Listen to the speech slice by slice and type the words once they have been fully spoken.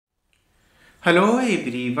Hello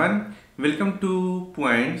everyone, welcome to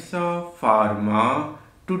Points of Pharma.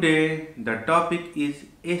 Today the topic is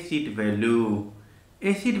acid value.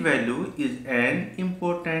 Acid value is an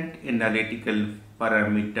important analytical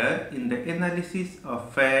parameter in the analysis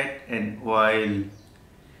of fat and oil.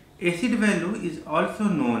 Acid value is also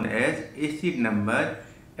known as acid number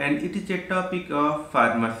and it is a topic of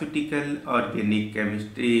pharmaceutical organic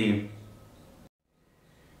chemistry.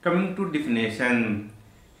 Coming to definition,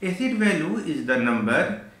 acid value is the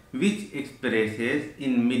number which expresses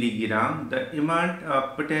in milligram the amount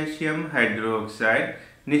of potassium hydroxide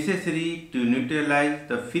necessary to neutralize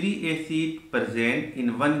the free acid present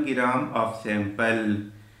in 1 gram of sample.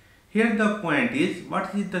 Here the point is,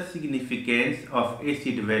 what is the significance of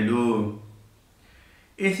acid value?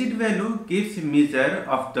 Acid value gives measure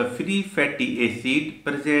of the free fatty acid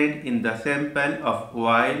present in the sample of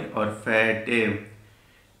oil or fat.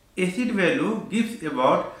 Acid value gives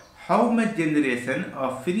about how much generation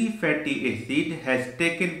of free fatty acid has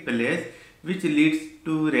taken place, which leads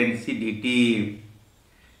to rancidity.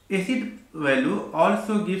 Acid value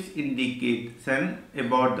also gives indication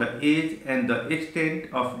about the age and the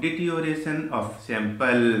extent of deterioration of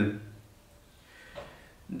sample.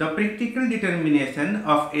 The practical determination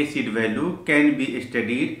of acid value can be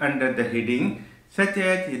studied under the heading such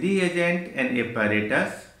as reagent and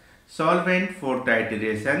apparatus, solvent for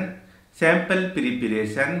titration, sample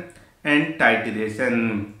preparation and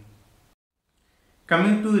titration.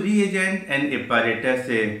 Coming to reagent and apparatus,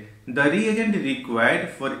 the reagent required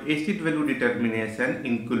for acid value determination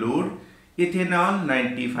include ethanol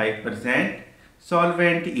 95%,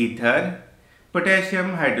 solvent ether,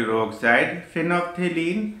 potassium hydroxide,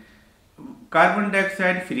 phenolphthalein, carbon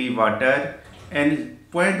dioxide free water and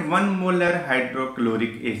 0.1 molar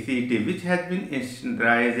hydrochloric acid which has been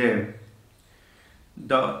standardized.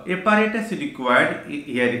 The apparatus required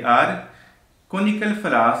here are conical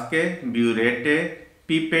flask, burette,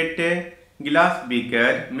 pipette, glass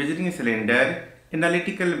beaker, measuring cylinder,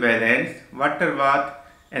 analytical balance, water bath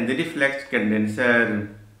and the reflex condenser.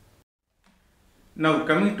 Now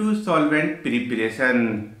coming to solvent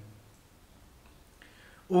preparation.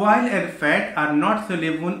 Oil and fat are not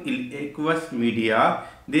soluble in aqueous media,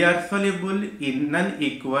 they are soluble in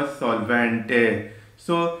non-aqueous solvent.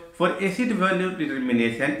 So for acid value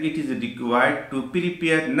determination, it is required to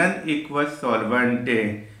prepare non-aqueous solvent.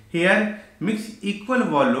 Here mix equal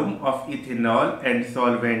volume of ethanol and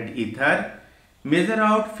solvent ether. Measure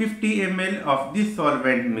out 50 ml of this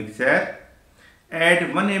solvent mixture.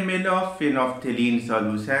 Add 1 ml of phenolphthalein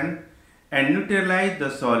solution and neutralize the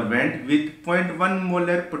solvent with 0.1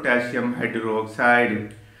 molar potassium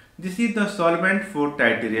hydroxide. This is the solvent for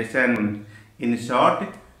titration. In short,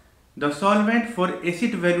 the solvent for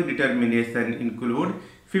acid value determination include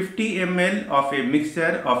 50 ml of a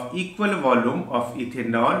mixture of equal volume of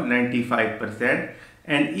ethanol 95%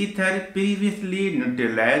 and ether previously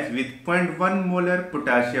neutralized with 0.1 molar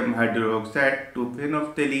potassium hydroxide to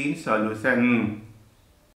phenolphthalein solution.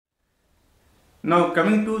 Now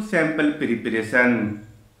coming to sample preparation.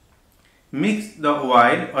 Mix the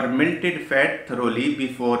oil or melted fat thoroughly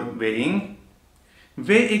before weighing.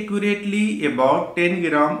 Weigh accurately about 10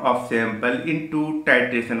 gram of sample into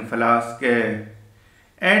titration flask.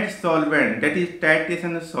 Add solvent, that is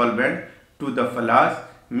titration solvent, to the flask.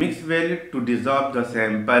 Mix well to dissolve the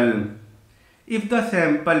sample. If the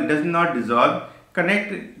sample does not dissolve,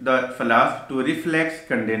 connect the flask to reflex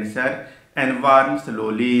condenser and warm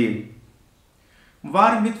slowly.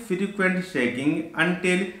 Warm with frequent shaking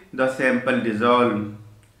until the sample dissolves.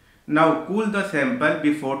 Now cool the sample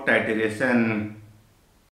before titration.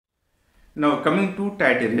 Now coming to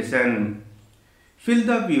titration. Fill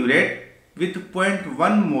the burette with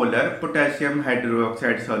 0.1 molar potassium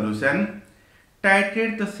hydroxide solution.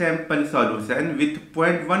 Titrate the sample solution with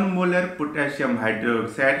 0.1 molar potassium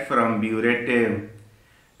hydroxide from burette.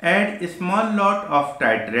 Add a small lot of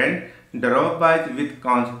titrant dropwise with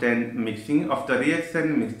constant mixing of the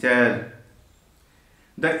reaction mixture.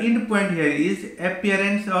 The end point here is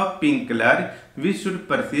appearance of pink color which should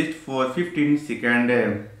persist for 15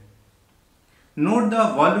 seconds. Note the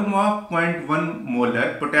volume of 0.1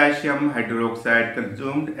 molar potassium hydroxide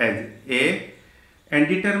consumed as A and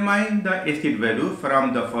determine the acid value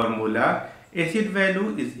from the formula. Acid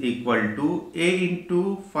value is equal to A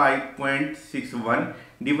into 5.61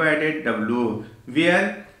 divided W,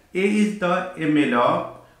 where A is the ml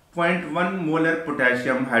of 0.1 molar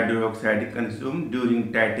potassium hydroxide consumed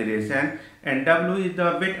during titration and W is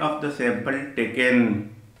the weight of the sample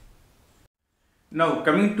taken. Now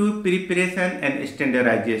coming to preparation and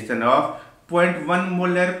standardization of 0.1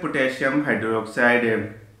 molar potassium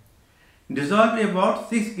hydroxide. Dissolve about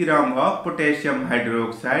 6 gram of potassium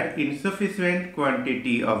hydroxide in sufficient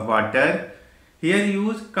quantity of water. Here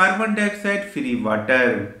use carbon dioxide free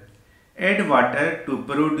water. Add water to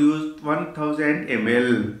produce 1000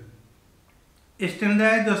 ml.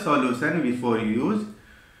 Standardize the solution before use.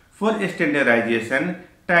 For standardization,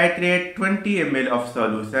 titrate 20 ml of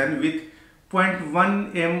solution with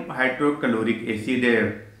 0.1 m hydrochloric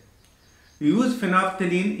acid. Use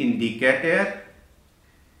phenolphthalein indicator.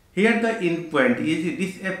 Here the endpoint is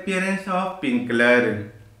disappearance of pink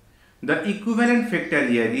color. The equivalent factor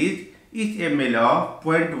here is each ml of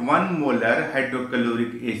 0.1 molar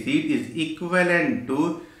hydrochloric acid is equivalent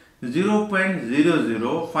to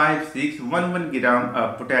 0.005611 gram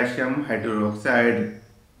of potassium hydroxide.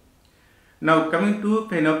 Now coming to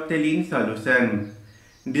phenolphthalein solution.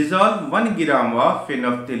 Dissolve 1 gram of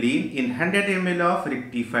phenolphthalein in 100 ml of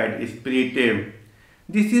rectified spirit.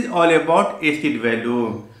 This is all about acid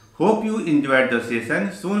value. Hope you enjoyed the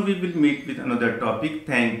session. Soon we will meet with another topic.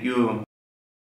 Thank you.